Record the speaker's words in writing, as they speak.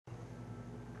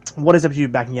What is up, you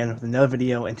back again with another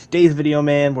video. In today's video,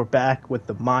 man, we're back with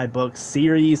the My Book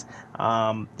series.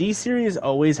 These series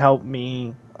always help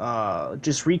me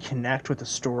just reconnect with the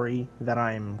story that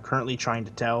I'm currently trying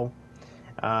to tell.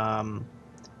 And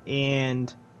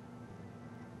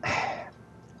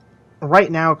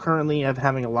right now, currently, I've been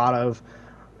having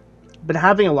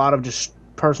a lot of just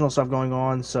personal stuff going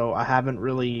on, so I haven't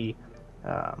really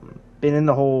been in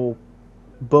the whole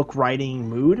book writing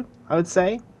mood, I would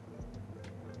say.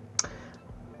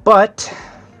 But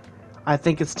I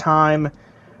think it's time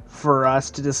for us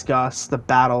to discuss the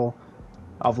Battle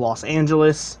of Los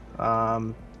Angeles,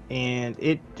 and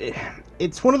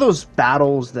it's one of those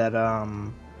battles that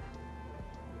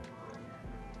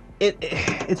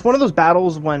it's one of those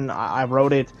battles when I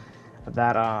wrote it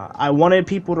that I wanted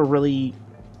people to really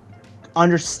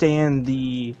understand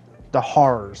the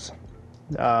horrors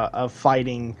of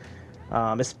fighting,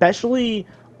 especially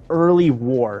early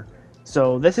war.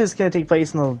 So this is going to take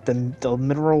place in the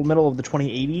middle of the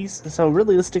 2080s. So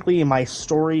realistically, in my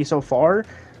story so far,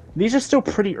 these are still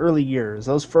pretty early years.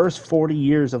 Those first 40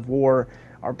 years of war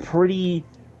are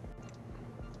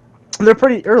they're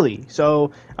pretty early.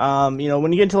 So, when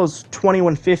you get into those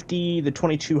 2150, the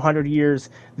 2200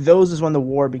 years, those is when the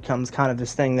war becomes kind of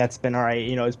this thing that's been, all right,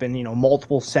 it's been,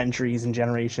 multiple centuries and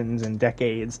generations and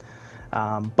decades.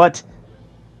 But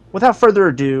without further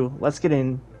ado, let's get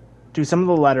into some of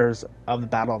the letters of the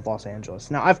Battle of Los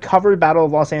Angeles. Now, I've covered Battle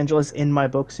of Los Angeles in my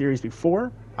book series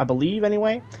before, I believe,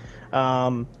 anyway.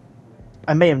 I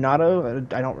may have not,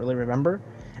 I don't really remember.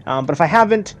 But if I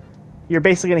haven't, you're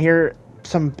basically going to hear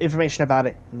some information about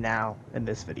it now in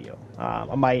this video.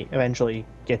 I might eventually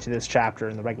get to this chapter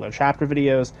in the regular chapter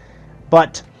videos,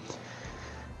 but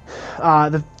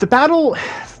the battle,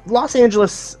 Los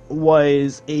Angeles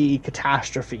was a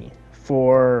catastrophe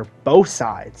for both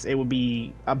sides. It would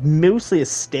be mostly a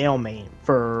stalemate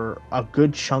for a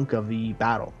good chunk of the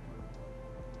battle.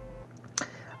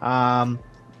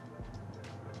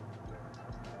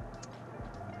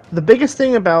 The biggest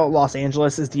thing about Los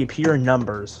Angeles is the pure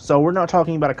numbers. So we're not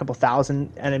talking about a couple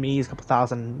thousand enemies, a couple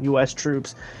thousand U.S.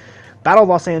 troops. Battle of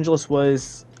Los Angeles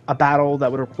was a battle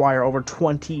that would require over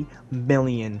 20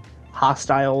 million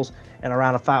hostiles and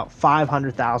around about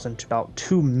 500,000 to about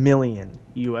 2 million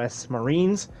U.S.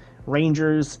 Marines,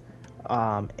 Rangers,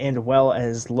 and well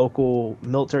as local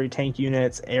military tank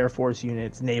units, Air Force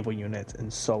units, naval units,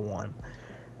 and so on.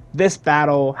 This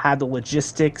battle had the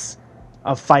logistics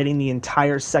of fighting the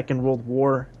entire Second World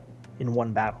War in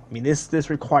one battle. I mean, this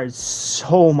required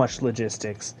so much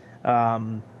logistics.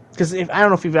 Because I don't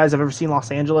know if you guys have ever seen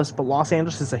Los Angeles, but Los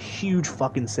Angeles is a huge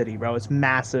fucking city, bro. It's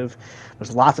massive.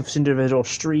 There's lots of individual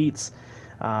streets.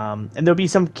 And there'll be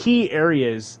some key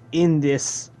areas in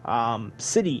this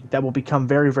city that will become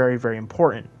very, very, very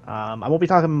important. I won't be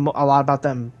talking a lot about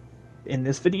them in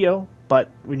this video,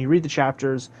 but when you read the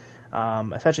chapters,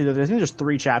 especially I think there's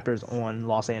 3 chapters on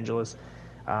Los Angeles,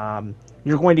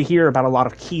 you're going to hear about a lot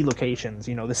of key locations,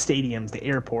 the stadiums, the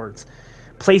airports,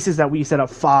 places that we set up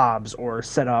FOBs or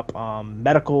set up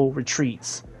medical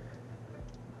retreats.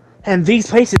 And these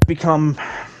places become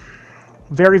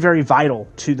very, very vital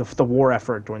to the war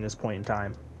effort during this point in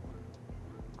time.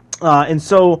 And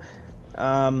so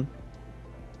there's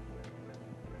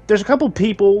a couple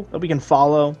people that we can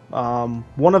follow.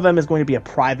 One of them is going to be a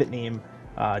private named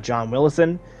John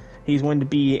Willison. He's going to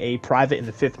be a private in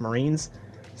the 5th Marines.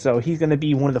 So he's going to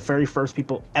be one of the very first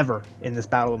people ever in this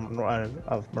battle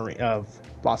of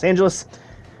Los Angeles.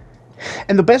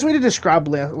 And the best way to describe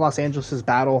Los Angeles'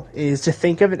 battle is to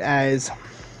think of it as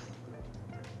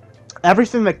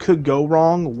everything that could go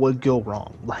wrong would go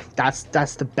wrong. Like that's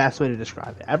the best way to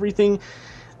describe it. Everything,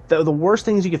 the worst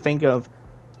things you could think of,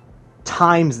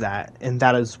 times that, and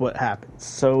that is what happens.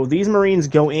 So these Marines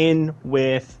go in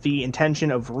with the intention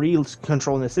of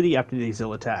re-controlling the city after the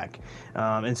Azil attack,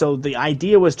 and so the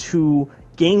idea was to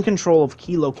gain control of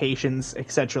key locations,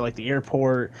 etc., like the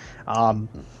airport,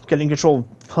 getting control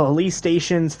of police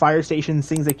stations, fire stations,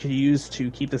 things they could use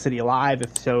to keep the city alive.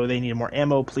 If so, they needed more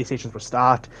ammo, police stations were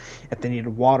stocked. If they needed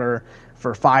water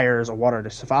for fires or water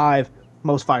to survive,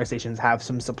 most fire stations have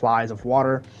some supplies of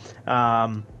water.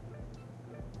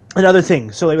 And other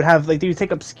things. So they would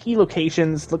take up key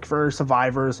locations, look for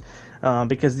survivors,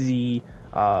 because when the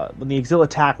Azil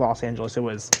attacked Los Angeles, it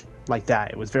was like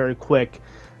that. It was very quick,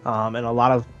 and a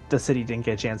lot of the city didn't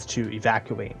get a chance to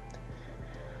evacuate.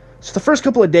 So the first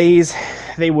couple of days,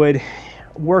 they would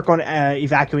work on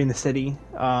evacuating the city,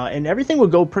 and everything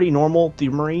would go pretty normal. The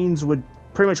Marines would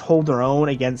pretty much hold their own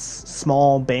against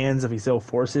small bands of Azil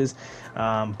forces,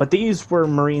 but these were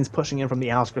Marines pushing in from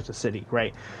the outskirts of the city,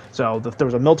 right? So there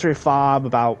was a military FOB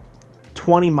about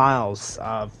 20 miles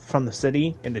from the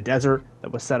city in the desert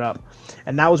that was set up,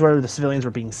 and that was where the civilians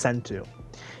were being sent to.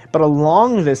 But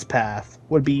along this path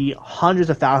would be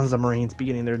hundreds of thousands of Marines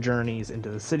beginning their journeys into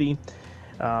the city.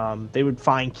 They would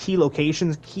find key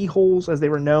locations, keyholes as they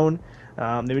were known.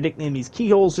 They would nickname these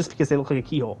keyholes just because they look like a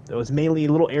keyhole. It was mainly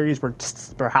little areas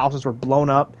where houses were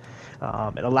blown up.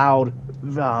 It allowed,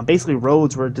 basically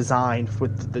roads were designed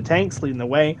with the tanks leading the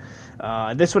way.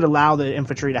 This would allow the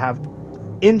infantry to have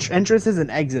entrances and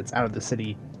exits out of the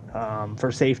city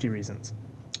for safety reasons.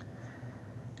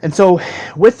 And so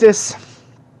with this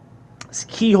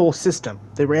keyhole system,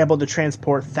 they were able to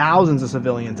transport thousands of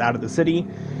civilians out of the city.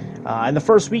 And the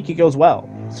first week it goes well.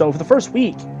 So for the first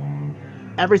week,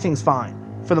 everything's fine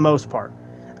for the most part.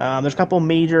 There's a couple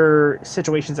major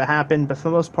situations that happen, but for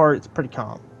the most part, it's pretty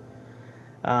calm.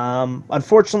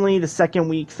 Unfortunately, the second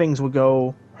week, things would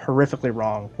go horrifically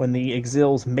wrong when the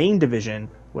Exil's main division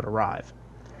would arrive.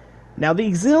 Now, the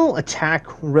Exil attack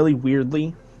really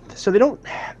weirdly, so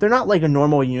they're not like a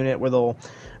normal unit where they'll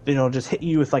just hit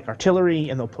you with like artillery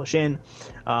and they'll push in.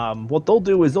 What they'll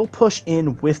do is they'll push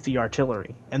in with the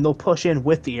artillery and they'll push in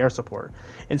with the air support.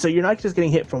 And so you're not just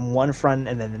getting hit from one front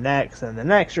and then the next and the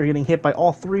next, you're getting hit by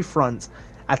all three fronts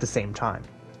at the same time.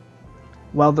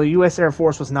 Well, the U.S. Air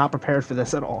Force was not prepared for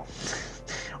this at all.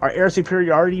 Our air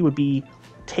superiority would be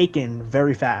taken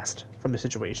very fast from the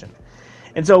situation.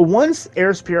 And so once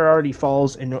air superiority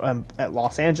falls at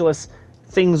Los Angeles,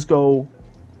 things go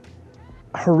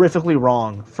horrifically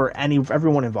wrong for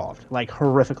everyone involved. Like,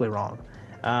 horrifically wrong.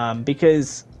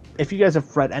 Because if you guys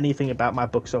have read anything about my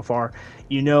book so far,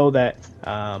 you know that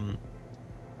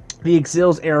the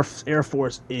Exil's Air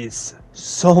Force is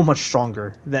so much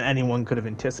stronger than anyone could have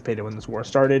anticipated when this war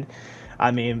started.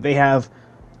 I mean, they have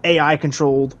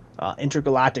AI-controlled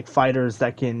intergalactic fighters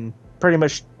that can pretty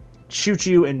much shoot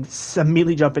you and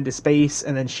immediately jump into space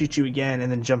and then shoot you again and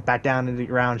then jump back down into the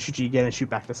ground, shoot you again and shoot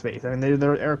back to space. I mean,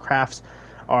 their aircrafts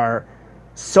are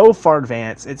so far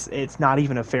advanced, it's not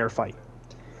even a fair fight.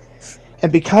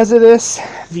 And because of this,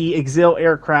 the Exil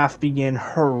aircraft began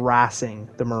harassing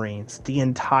the Marines the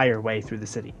entire way through the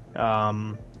city.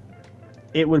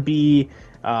 It would be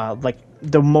like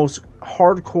the most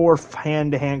hardcore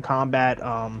hand-to-hand combat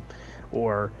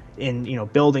or in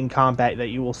building combat that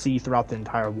you will see throughout the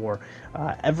entire war.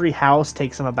 Every house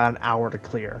takes them about an hour to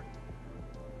clear.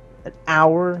 An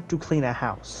hour to clean a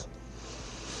house.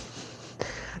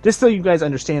 Just so you guys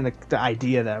understand the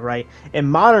idea of that, right? In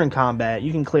modern combat,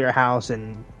 you can clear a house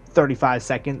in 35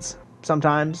 seconds,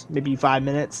 sometimes, maybe 5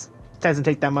 minutes. It doesn't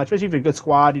take that much, especially if you're a good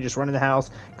squad. You just run in the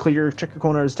house, clear, check your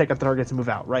corners, take out the targets, and move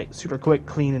out, right? Super quick,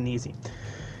 clean, and easy.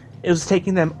 It was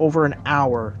taking them over an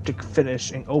hour to finish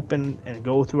and open and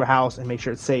go through a house and make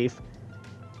sure it's safe.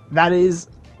 That is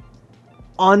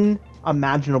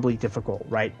unimaginably difficult,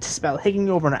 right? Taking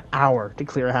over an hour to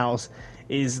clear a house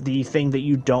is the thing that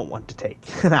you don't want to take.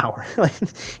 An hour. Like,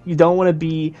 you don't want to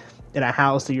be in a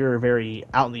house that you're very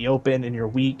out in the open and you're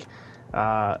weak. You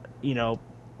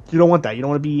don't want that. You don't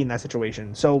want to be in that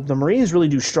situation. So the Marines really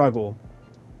do struggle,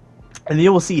 and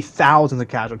you will see thousands of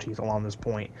casualties along this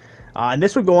point. And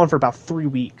this would go on for about 3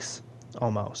 weeks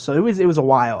almost. So it was a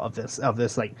while of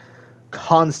this like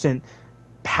constant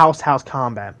house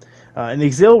combat. And the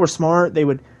Exil were smart. They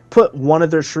would put one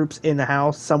of their troops in the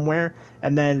house somewhere,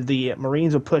 and then the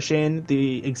Marines would push in.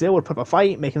 The Exil would put up a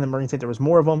fight, making the Marines think there was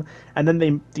more of them. And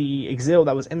then the Exil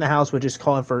that was in the house would just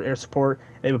call in for air support.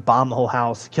 They would bomb the whole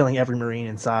house, killing every Marine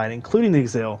inside, including the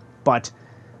Exil. But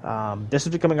this was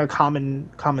becoming a common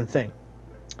thing.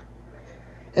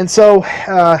 And so,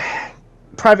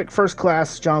 Private First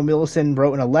Class John Willison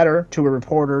wrote in a letter to a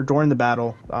reporter during the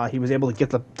battle. He was able to get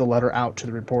the letter out to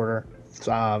the reporter.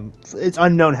 It's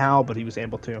unknown how, but he was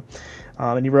able to.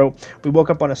 And he wrote, "We woke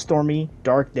up on a stormy,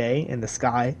 dark day, and the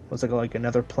sky was like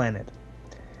another planet."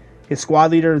 His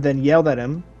squad leader then yelled at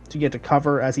him to get to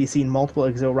cover as he seen multiple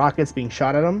Exil rockets being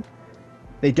shot at him.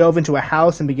 They dove into a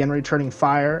house and began returning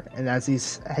fire, and as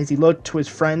he looked to his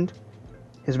friend,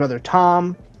 his brother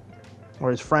Tom,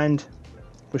 or his friend,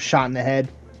 was shot in the head,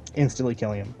 instantly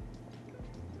killing him.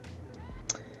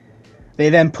 They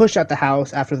then pushed out the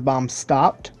house after the bomb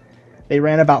stopped. They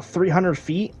ran about 300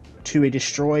 feet to a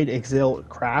destroyed Exil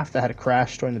craft that had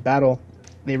crashed during the battle.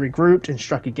 They regrouped and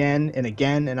struck again,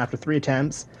 and after 3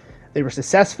 attempts, they were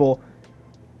successful,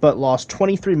 but lost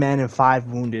 23 men and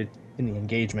 5 wounded in the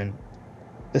engagement.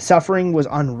 The suffering was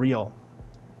unreal,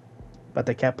 but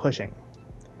they kept pushing.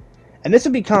 And this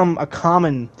would become a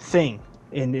common thing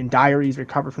in diaries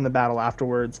recovered from the battle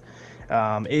afterwards,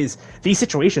 is these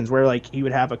situations where, like, you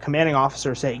would have a commanding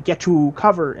officer say, "Get to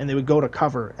cover," and they would go to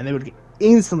cover, and they would get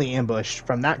instantly ambushed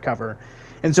from that cover.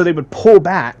 And so they would pull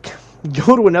back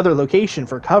go to another location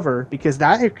for cover because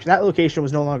that location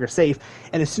was no longer safe.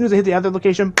 And as soon as they hit the other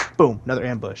location, boom, another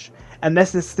ambush. And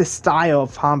this style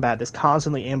of combat, this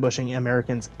constantly ambushing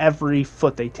Americans every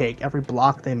foot they take, every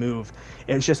block they move.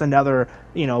 It's just another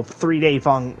 3-day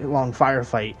long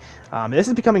firefight. This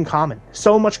is becoming common,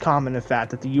 so much common in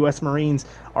fact that the U.S. Marines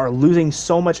are losing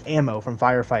so much ammo from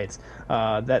firefights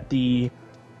that the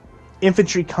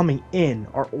infantry coming in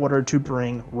are ordered to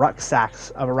bring rucksacks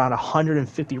of around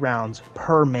 150 rounds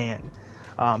per man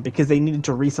because they needed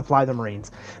to resupply the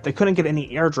Marines. They couldn't get any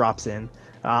airdrops in,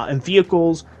 and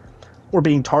vehicles were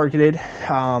being targeted.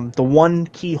 The one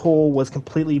keyhole was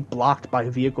completely blocked by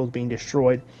vehicles being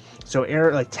destroyed. So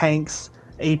like tanks,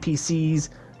 APCs,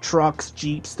 trucks,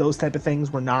 jeeps, those type of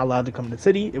things were not allowed to come to the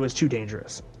city. It was too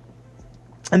dangerous.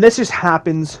 And this just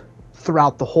happens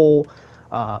throughout the whole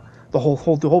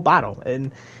battle,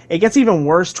 and it gets even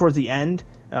worse towards the end.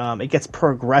 It gets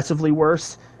progressively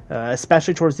worse,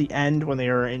 especially towards the end when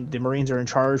the Marines are in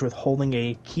charge with holding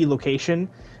a key location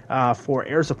for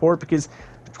air support, because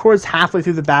towards halfway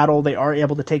through the battle they are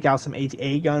able to take out some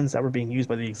ATA guns that were being used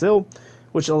by the Exil,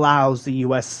 which allows the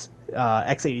U.S.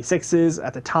 X-86s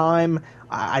at the time.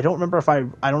 I don't remember if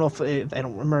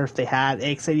they had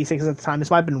X-86s at the time.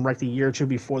 This might have been like a year or two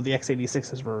before the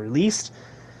X-86s were released.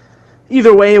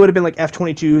 Either way, it would have been like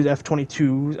F-22s,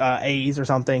 F-22As or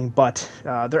something, but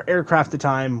their aircraft at the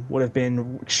time would have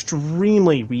been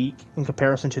extremely weak in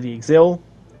comparison to the Exil.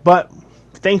 But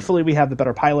thankfully, we have the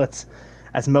better pilots,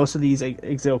 as most of these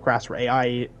Exil crafts were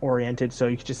AI-oriented, so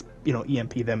you could just,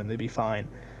 EMP them and they'd be fine.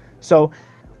 So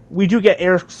we do get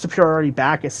air superiority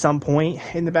back at some point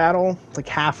in the battle, like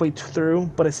halfway through,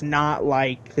 but it's not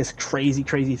like this crazy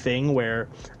thing where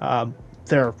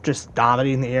they're just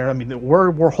dominating the air. I mean,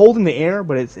 we're holding the air,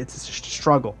 but it's a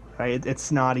struggle, right?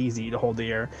 It's not easy to hold the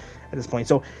air at this point.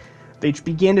 So they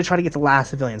begin to try to get the last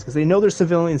civilians because they know there's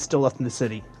civilians still left in the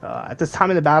city. At this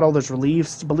time in the battle, there's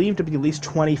believed to be at least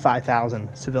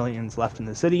 25,000 civilians left in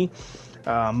the city.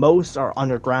 Most are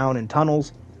underground in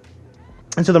tunnels.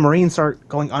 And so the Marines start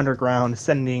going underground,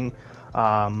 sending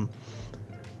 4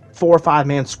 or 5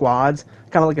 man squads,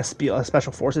 kind of like a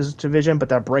special forces division, but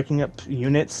they're breaking up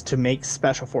units to make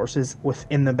special forces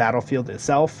within the battlefield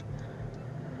itself.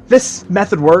 This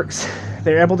method works.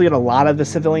 They're able to get a lot of the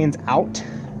civilians out,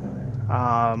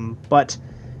 but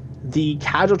the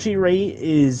casualty rate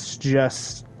is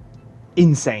just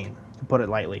insane, to put it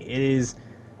lightly.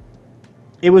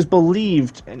 It was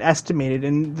believed and estimated,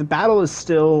 and the battle is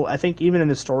still, I think even in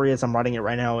the story as I'm writing it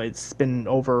right now, it's been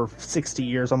over 60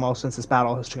 years almost since this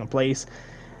battle has taken place,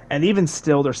 and even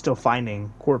still, they're still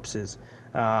finding corpses.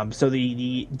 So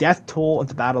the death toll at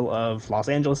the Battle of Los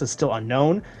Angeles is still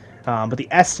unknown, but the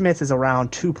estimate is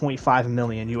around 2.5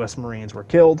 million U.S. Marines were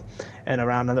killed, and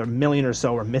around another million or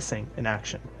so were missing in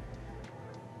action.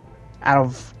 Out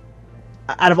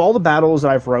of all the battles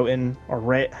that I've writ,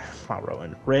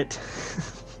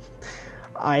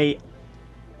 I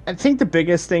think the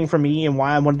biggest thing for me and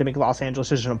why I wanted to make Los Angeles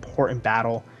such an important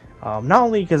battle, not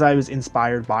only because I was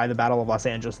inspired by the Battle of Los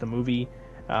Angeles, the movie,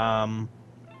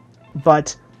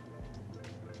 but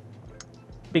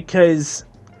because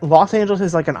Los Angeles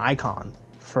is like an icon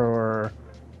for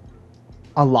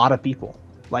a lot of people.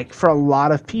 Like, for a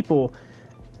lot of people,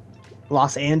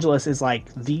 Los Angeles is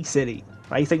like the city,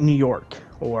 right? It's like New York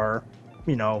or,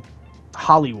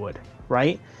 Hollywood,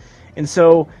 right? And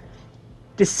so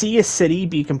to see a city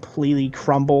be completely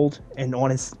crumbled and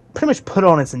pretty much put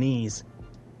on its knees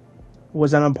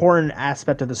was an important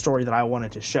aspect of the story that I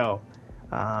wanted to show.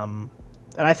 And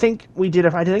I think I did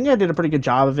a pretty good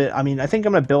job of it. I mean, I think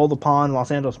I'm going to build upon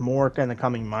Los Angeles more in the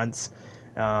coming months,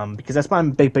 because that's my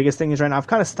biggest thing is right now. I've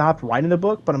kind of stopped writing the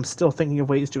book, but I'm still thinking of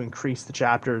ways to increase the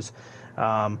chapters,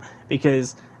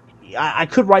 because I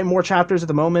could write more chapters at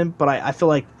the moment, but I feel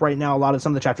like right now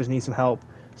some of the chapters need some help.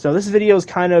 So this video is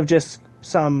kind of just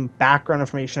some background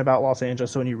information about Los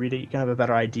Angeles, so when you read it, you can have a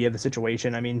better idea of the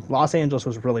situation. I mean, Los Angeles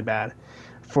was really bad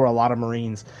for a lot of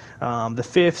Marines. The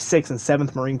 5th, 6th, and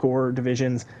 7th Marine Corps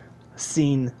divisions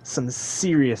seen some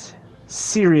serious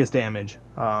damage.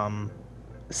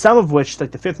 Some of which,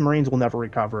 like the 5th Marines, will never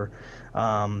recover.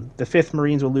 The 5th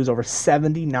Marines will lose over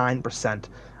 79%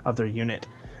 of their unit,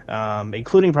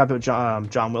 including Private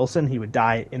John Wilson. He would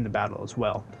die in the battle as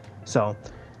well. So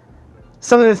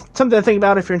something to think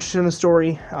about if you're interested in the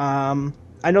story.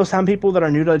 I know some people that are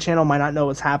new to the channel might not know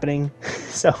what's happening.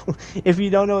 So if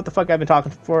you don't know what the fuck I've been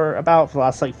talking about for the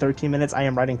last 13 minutes, I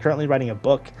am currently writing a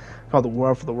book called The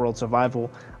War for the World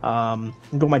Survival. Go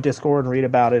to my Discord and read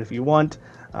about it if you want.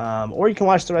 Or you can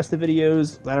watch the rest of the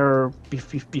videos that are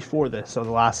before this, so the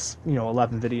last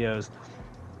 11 videos.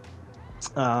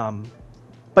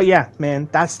 But yeah, man,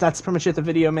 that's pretty much it. The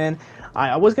video, man.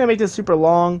 I was gonna make this super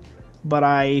long, but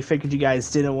I figured you guys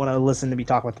didn't want to listen to me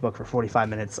talk about the book for 45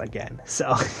 minutes again.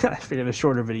 So I figured a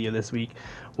shorter video this week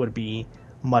would be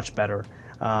much better.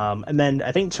 And then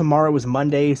I think tomorrow is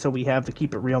Monday, so we have the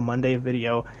Keep It Real Monday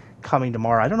video coming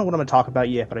tomorrow. I don't know what I'm gonna talk about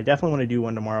yet, but I definitely want to do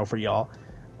one tomorrow for y'all.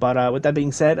 But with that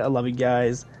being said, I love you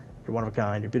guys. You're one of a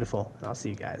kind. You're beautiful, and I'll see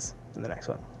you guys in the next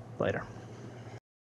one. Later.